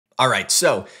All right,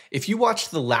 so if you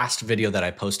watched the last video that I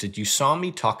posted, you saw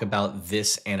me talk about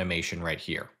this animation right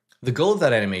here. The goal of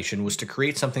that animation was to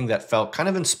create something that felt kind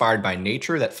of inspired by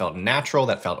nature, that felt natural,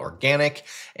 that felt organic,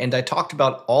 and I talked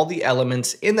about all the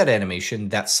elements in that animation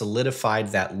that solidified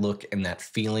that look and that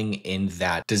feeling in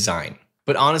that design.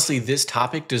 But honestly, this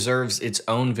topic deserves its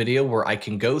own video where I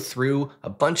can go through a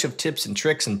bunch of tips and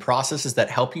tricks and processes that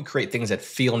help you create things that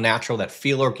feel natural, that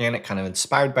feel organic, kind of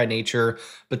inspired by nature,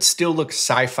 but still look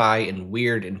sci-fi and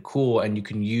weird and cool and you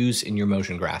can use in your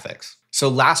motion graphics. So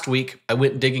last week, I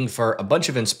went digging for a bunch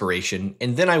of inspiration,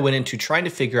 and then I went into trying to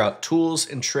figure out tools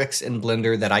and tricks in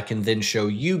Blender that I can then show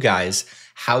you guys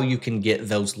how you can get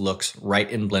those looks right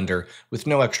in Blender with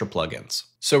no extra plugins.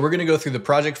 So we're gonna go through the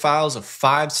project files of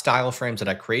 5 style frames that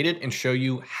I created and show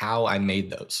you how I made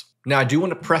those. Now, I do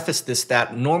want to preface this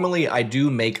that normally I do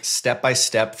make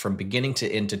step-by-step from beginning to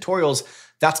end tutorials.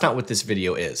 That's not what this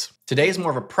video is. Today is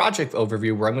more of a project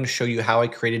overview where I'm going to show you how I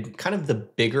created kind of the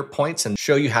bigger points and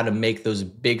show you how to make those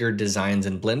bigger designs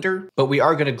in Blender, but we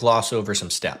are going to gloss over some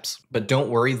steps. But don't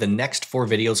worry, the next 4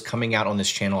 videos coming out on this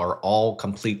channel are all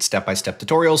complete step-by-step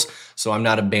tutorials, so I'm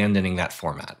not abandoning that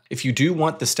format. If you do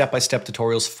want the step-by-step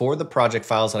tutorials for the project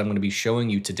files that I'm going to be showing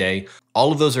you today,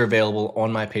 all of those are available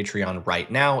on my Patreon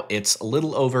right now. It's a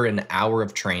little over an hour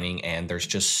of training and there's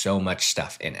just so much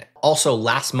stuff in it. Also,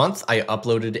 last month, I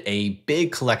uploaded a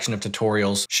big collection of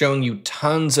tutorials showing you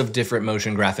tons of different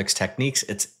motion graphics techniques.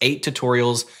 It's 8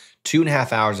 tutorials,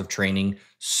 2.5 hours of training,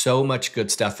 so much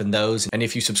good stuff in those. And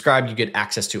if you subscribe, you get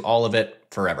access to all of it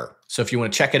forever. So if you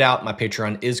want to check it out, my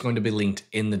Patreon is going to be linked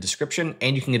in the description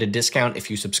and you can get a discount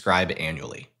if you subscribe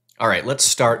annually. All right, let's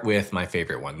start with my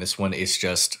favorite one. This one is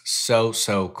just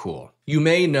so cool. You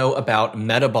may know about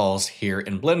metaballs here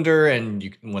in Blender,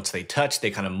 and once they touch, they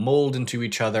kind of mold into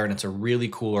each other, and it's a really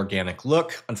cool organic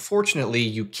look. Unfortunately,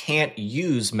 you can't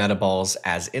use metaballs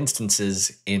as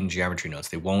instances in geometry nodes.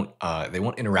 They won't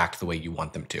interact the way you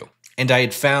want them to. And I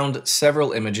had found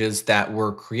several images that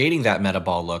were creating that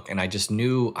metaball look, and I just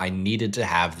knew I needed to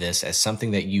have this as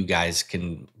something that you guys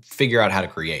can figure out how to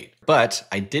create. But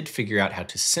I did figure out how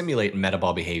to simulate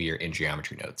metaball behavior in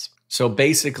geometry nodes. So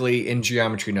basically in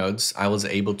geometry nodes, I was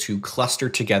able to cluster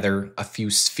together a few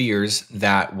spheres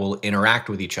that will interact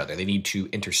with each other. They need to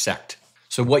intersect.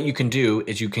 So what you can do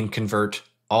is you can convert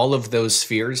all of those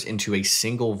spheres into a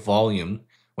single volume.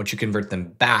 Once you convert them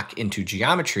back into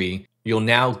geometry, you'll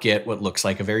now get what looks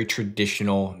like a very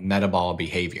traditional metaball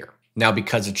behavior. Now,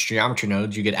 because it's geometry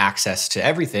nodes, you get access to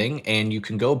everything and you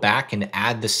can go back and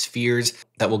add the spheres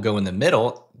that will go in the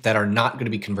middle that are not going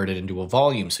to be converted into a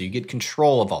volume. So you get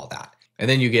control of all that. And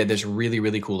then you get this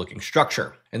really cool looking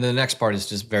structure. And then the next part is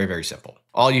just very simple.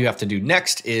 All you have to do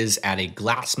next is add a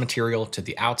glass material to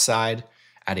the outside,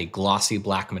 add a glossy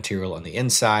black material on the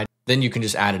inside. Then you can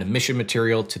just add an emission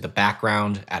material to the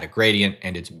background, add a gradient,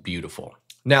 and it's beautiful.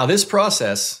 Now, this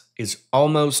process is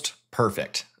almost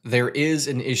perfect. There is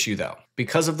an issue though.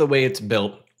 Because of the way it's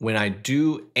built, when I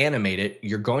do animate it,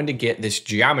 you're going to get this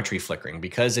geometry flickering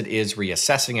because it is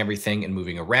reassessing everything and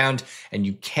moving around, and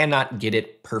you cannot get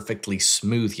it perfectly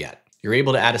smooth yet. You're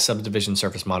able to add a subdivision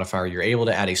surface modifier. You're able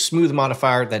to add a smooth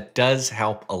modifier. That does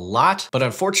help a lot, but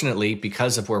unfortunately,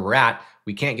 because of where we're at,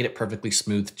 we can't get it perfectly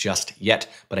smooth just yet,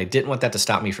 but I didn't want that to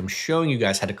stop me from showing you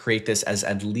guys how to create this as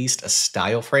at least a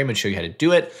style frame and show you how to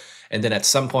do it. And then at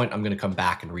some point, I'm going to come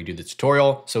back and redo the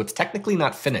tutorial. So it's technically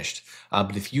not finished,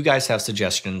 but if you guys have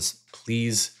suggestions,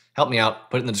 please help me out,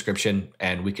 put it in the description,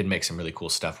 and we can make some really cool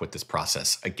stuff with this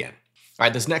process again. All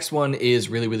right, this next one is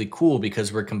really cool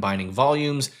because we're combining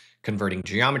volumes, converting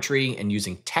geometry, and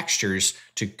using textures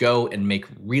to go and make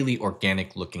really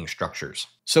organic looking structures.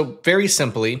 So very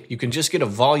simply, you can just get a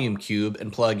volume cube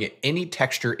and plug any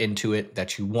texture into it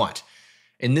that you want.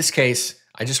 In this case,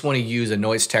 I just want to use a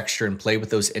noise texture and play with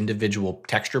those individual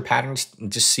texture patterns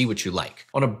and just see what you like.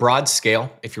 On a broad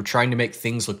scale, if you're trying to make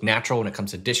things look natural when it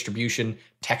comes to distribution,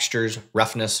 textures,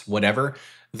 roughness, whatever,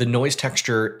 the noise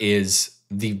texture is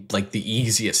the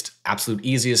absolute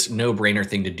easiest no-brainer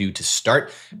thing to do to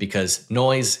start because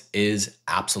noise is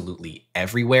absolutely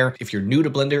everywhere. If you're new to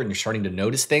Blender and you're starting to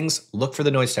notice things, look for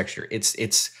the noise texture.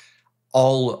 It's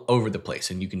all over the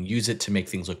place and you can use it to make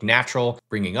things look natural,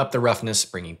 bringing up the roughness,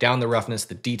 bringing down the roughness,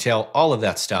 the detail, all of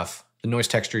that stuff. The noise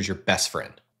texture is your best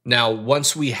friend. Now,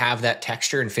 once we have that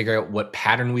texture and figure out what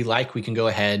pattern we like, we can go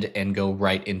ahead and go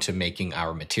right into making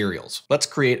our materials. Let's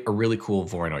create a really cool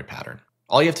Voronoi pattern.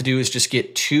 All you have to do is just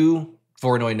get 2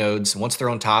 Voronoi nodes. Once they're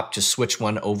on top, just switch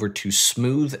one over to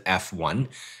smooth F1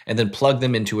 and then plug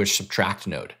them into a subtract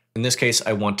node. In this case,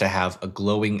 I want to have a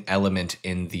glowing element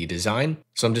in the design.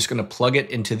 So I'm just going to plug it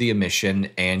into the emission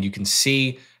and you can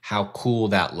see how cool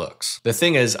that looks. The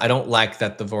thing is, I don't like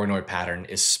that the Voronoi pattern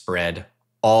is spread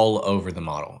all over the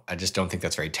model. I just don't think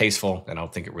that's very tasteful, and I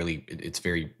don't think it's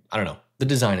very, I don't know. The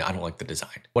design, I don't like the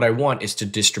design. What I want is to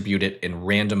distribute it in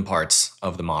random parts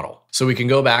of the model. So we can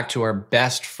go back to our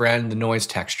best friend, the noise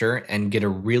texture, and get a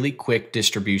really quick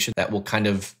distribution that will kind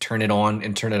of turn it on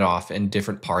and turn it off in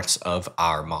different parts of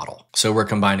our model. So we're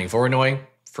combining Voronoi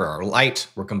for our light,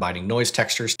 we're combining noise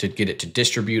textures to get it to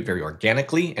distribute very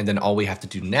organically. And then all we have to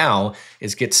do now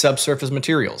is get subsurface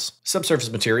materials.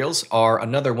 Subsurface materials are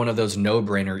another one of those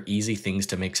no-brainer, easy things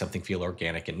to make something feel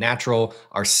organic and natural.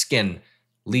 Our skin,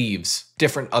 leaves,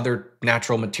 different other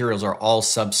natural materials are all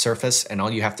subsurface, and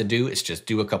all you have to do is just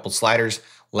do a couple sliders,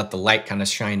 let the light kind of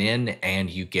shine in, and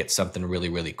you get something really,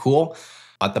 really cool.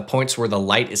 At the points where the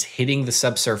light is hitting the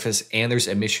subsurface and there's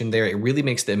emission there, it really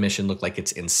makes the emission look like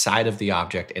it's inside of the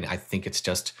object, and I think it's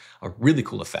just a really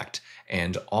cool effect.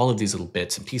 And all of these little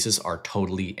bits and pieces are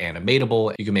totally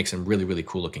animatable. You can make some really, really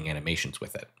cool looking animations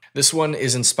with it. This one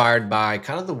is inspired by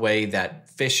kind of the way that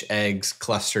fish eggs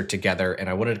cluster together, and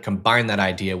I wanted to combine that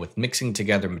idea with mixing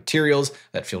together materials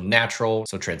that feel natural,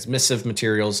 so transmissive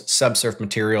materials, subsurf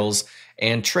materials,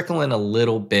 and trickle in a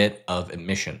little bit of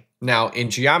emission. Now, in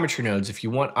geometry nodes, if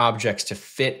you want objects to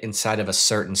fit inside of a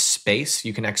certain space,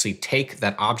 you can actually take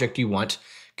that object you want,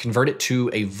 convert it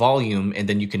to a volume, and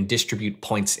then you can distribute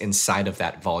points inside of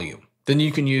that volume. Then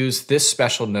you can use this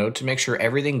special node to make sure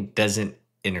everything doesn't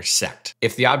intersect.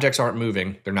 If the objects aren't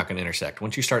moving, they're not going to intersect.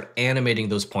 Once you start animating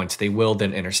those points, they will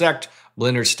then intersect.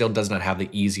 Blender still does not have the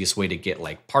easiest way to get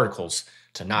like particles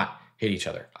to not hit each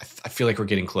other. I feel like we're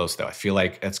getting close though. I feel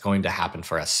like it's going to happen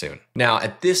for us soon. Now,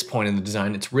 at this point in the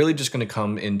design, it's really just going to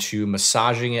come into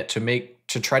massaging it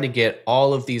to try to get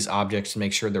all of these objects to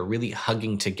make sure they're really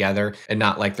hugging together and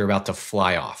not like they're about to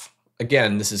fly off.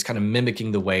 Again, this is kind of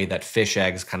mimicking the way that fish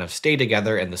eggs kind of stay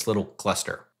together in this little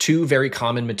cluster. Two very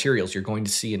common materials you're going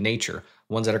to see in nature,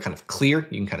 ones that are kind of clear,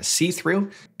 you can kind of see through,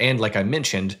 and like I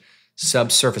mentioned,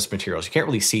 subsurface materials. You can't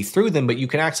really see through them, but you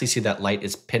can actually see that light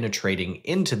is penetrating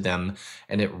into them,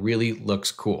 and it really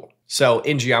looks cool. So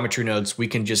in geometry nodes, we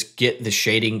can just get the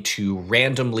shading to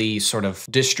randomly sort of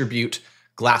distribute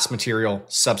glass material,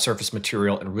 subsurface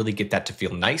material, and really get that to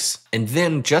feel nice. And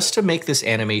then just to make this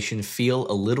animation feel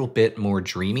a little bit more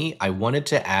dreamy, I wanted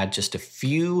to add just a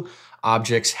few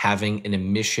objects having an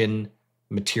emission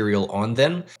material on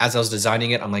them. As I was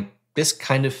designing it, I'm like, this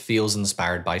kind of feels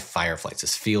inspired by fireflies.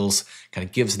 This kind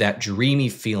of gives that dreamy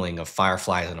feeling of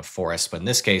fireflies in a forest, but in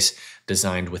this case,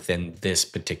 designed within this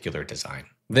particular design.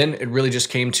 Then it really just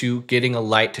came to getting a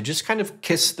light to just kind of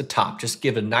kiss the top, just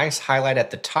give a nice highlight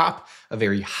at the top, a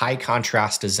very high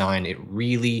contrast design. It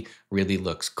really, really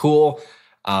looks cool.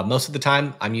 Most of the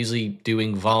time, I'm usually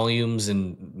doing volumes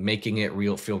and making it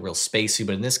feel real spacey,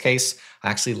 but in this case,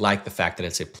 I actually like the fact that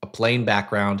it's a plain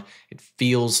background. It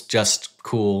feels just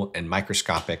cool and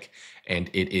microscopic, and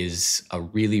it is a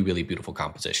really, really beautiful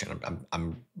composition.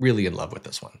 I'm really in love with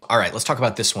this one. All right, let's talk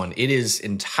about this one. It is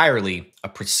entirely a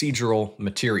procedural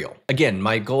material. Again,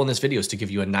 my goal in this video is to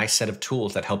give you a nice set of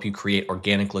tools that help you create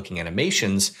organic looking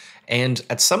animations, and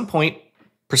at some point,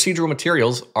 procedural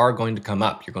materials are going to come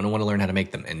up. You're going to want to learn how to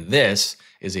make them. And this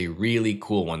is a really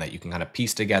cool one that you can kind of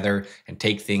piece together and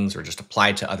take things or just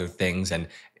apply to other things. And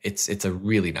it's a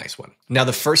really nice one. Now,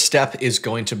 the first step is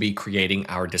going to be creating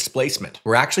our displacement.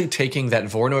 We're actually taking that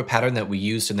Voronoi pattern that we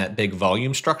used in that big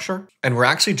volume structure, and we're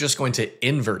actually just going to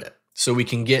invert it. So we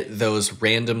can get those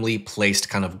randomly placed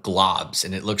kind of globs,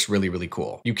 and it looks really, really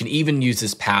cool. You can even use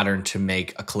this pattern to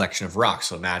make a collection of rocks.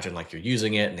 So imagine like you're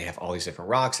using it and they have all these different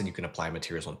rocks, and you can apply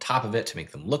materials on top of it to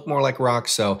make them look more like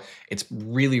rocks. So it's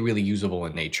really, really usable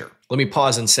in nature. Let me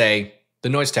pause and say, the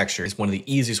noise texture is one of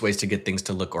the easiest ways to get things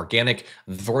to look organic.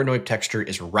 The Voronoi texture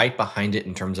is right behind it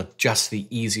in terms of just the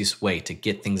easiest way to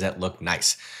get things that look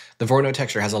nice. The Voronoi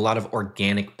texture has a lot of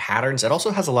organic patterns. It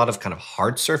also has a lot of kind of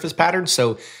hard surface patterns.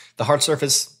 So the hard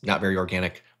surface, not very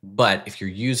organic, but if you're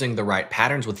using the right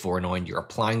patterns with Voronoi and you're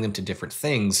applying them to different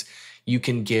things, you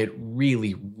can get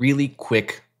really, really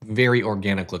quick, very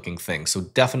organic looking things. So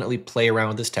definitely play around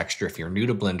with this texture if you're new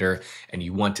to Blender and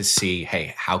you want to see,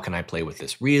 hey, how can I play with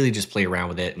this? Really just play around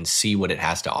with it and see what it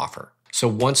has to offer. So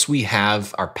once we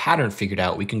have our pattern figured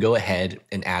out, we can go ahead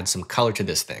and add some color to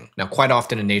this thing. Now, quite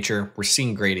often in nature, we're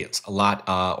seeing gradients a lot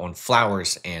on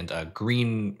flowers and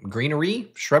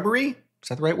greenery, shrubbery. Is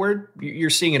that the right word? You're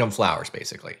seeing it on flowers,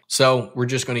 basically. So we're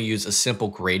just going to use a simple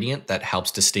gradient that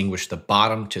helps distinguish the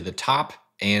bottom to the top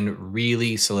and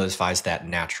really solidifies that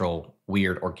natural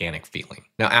weird organic feeling.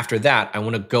 Now, after that, I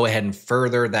want to go ahead and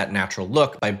further that natural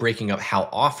look by breaking up how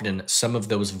often some of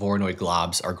those Voronoi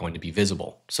globs are going to be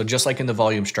visible. So just like in the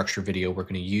volume structure video, we're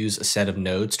going to use a set of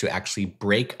nodes to actually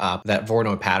break up that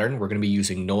Voronoi pattern. We're going to be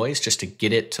using noise just to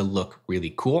get it to look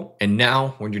really cool. And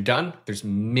now when you're done, there's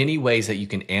many ways that you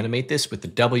can animate this with the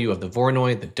W of the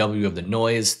Voronoi, the W of the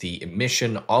noise, the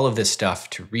emission, all of this stuff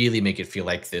to really make it feel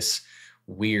like this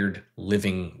weird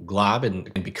living glob.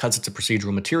 And because it's a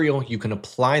procedural material, you can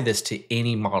apply this to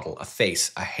any model, a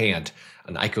face, a hand,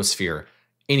 an icosphere,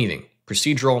 anything.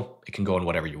 Procedural, it can go in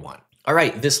whatever you want. All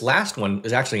right, this last one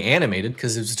is actually animated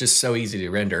because it was just so easy to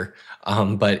render,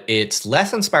 but it's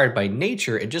less inspired by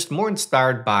nature and just more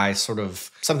inspired by sort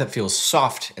of something that feels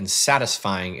soft and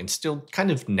satisfying and still kind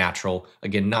of natural.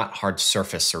 Again, not hard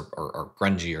surface or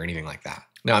grungy or anything like that.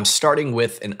 Now I'm starting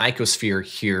with an icosphere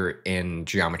here in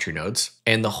geometry nodes,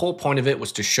 and the whole point of it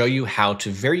was to show you how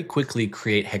to very quickly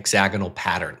create hexagonal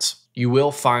patterns. You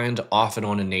will find off and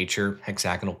on in nature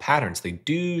hexagonal patterns. They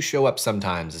do show up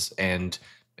sometimes, and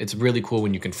it's really cool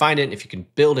when you can find it. If you can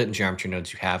build it in geometry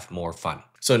nodes, you have more fun.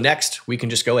 So next, we can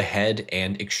just go ahead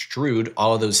and extrude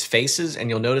all of those faces, and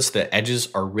you'll notice the edges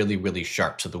are really, really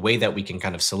sharp. So the way that we can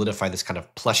kind of solidify this kind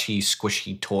of plushy,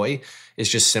 squishy toy is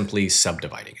just simply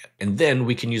subdividing it. And then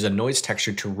we can use a noise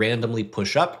texture to randomly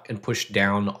push up and push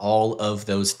down all of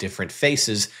those different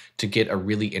faces to get a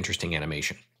really interesting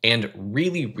animation. And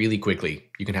really, really quickly,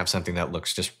 you can have something that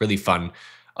looks just really fun.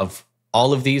 Of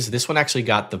all of these, this one actually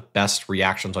got the best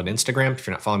reactions on Instagram. If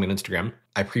you're not following me on Instagram,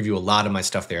 I preview a lot of my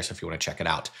stuff there, so if you want to check it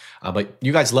out. But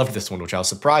you guys loved this one, which I was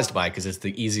surprised by because it's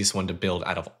the easiest one to build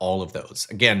out of all of those.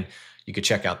 Again, you could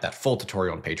check out that full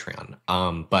tutorial on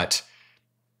Patreon. But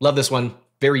love this one.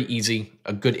 Very easy,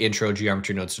 a good intro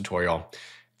geometry nodes tutorial.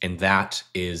 And that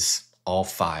is all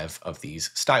 5 of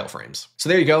these style frames. So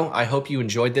there you go. I hope you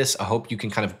enjoyed this. I hope you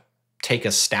can kind of take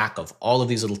a stack of all of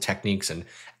these little techniques and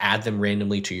add them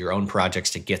randomly to your own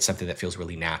projects to get something that feels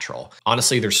really natural.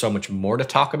 Honestly, there's so much more to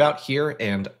talk about here,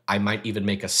 and I might even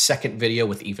make a second video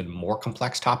with even more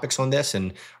complex topics on this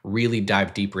and really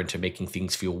dive deeper into making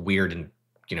things feel weird and,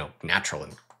 natural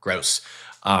and gross.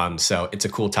 So it's a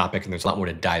cool topic and there's a lot more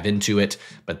to dive into it,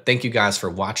 but thank you guys for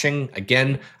watching.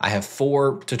 Again, I have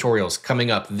 4 tutorials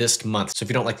coming up this month. So if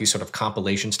you don't like these sort of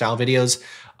compilation style videos,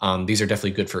 these are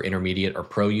definitely good for intermediate or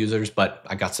pro users, but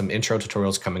I got some intro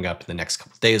tutorials coming up in the next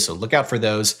couple of days. So look out for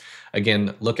those.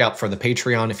 Again, look out for the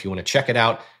Patreon if you want to check it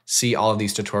out, see all of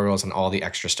these tutorials and all the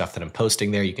extra stuff that I'm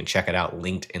posting there. You can check it out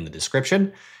linked in the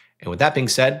description. And with that being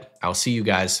said, I'll see you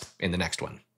guys in the next one.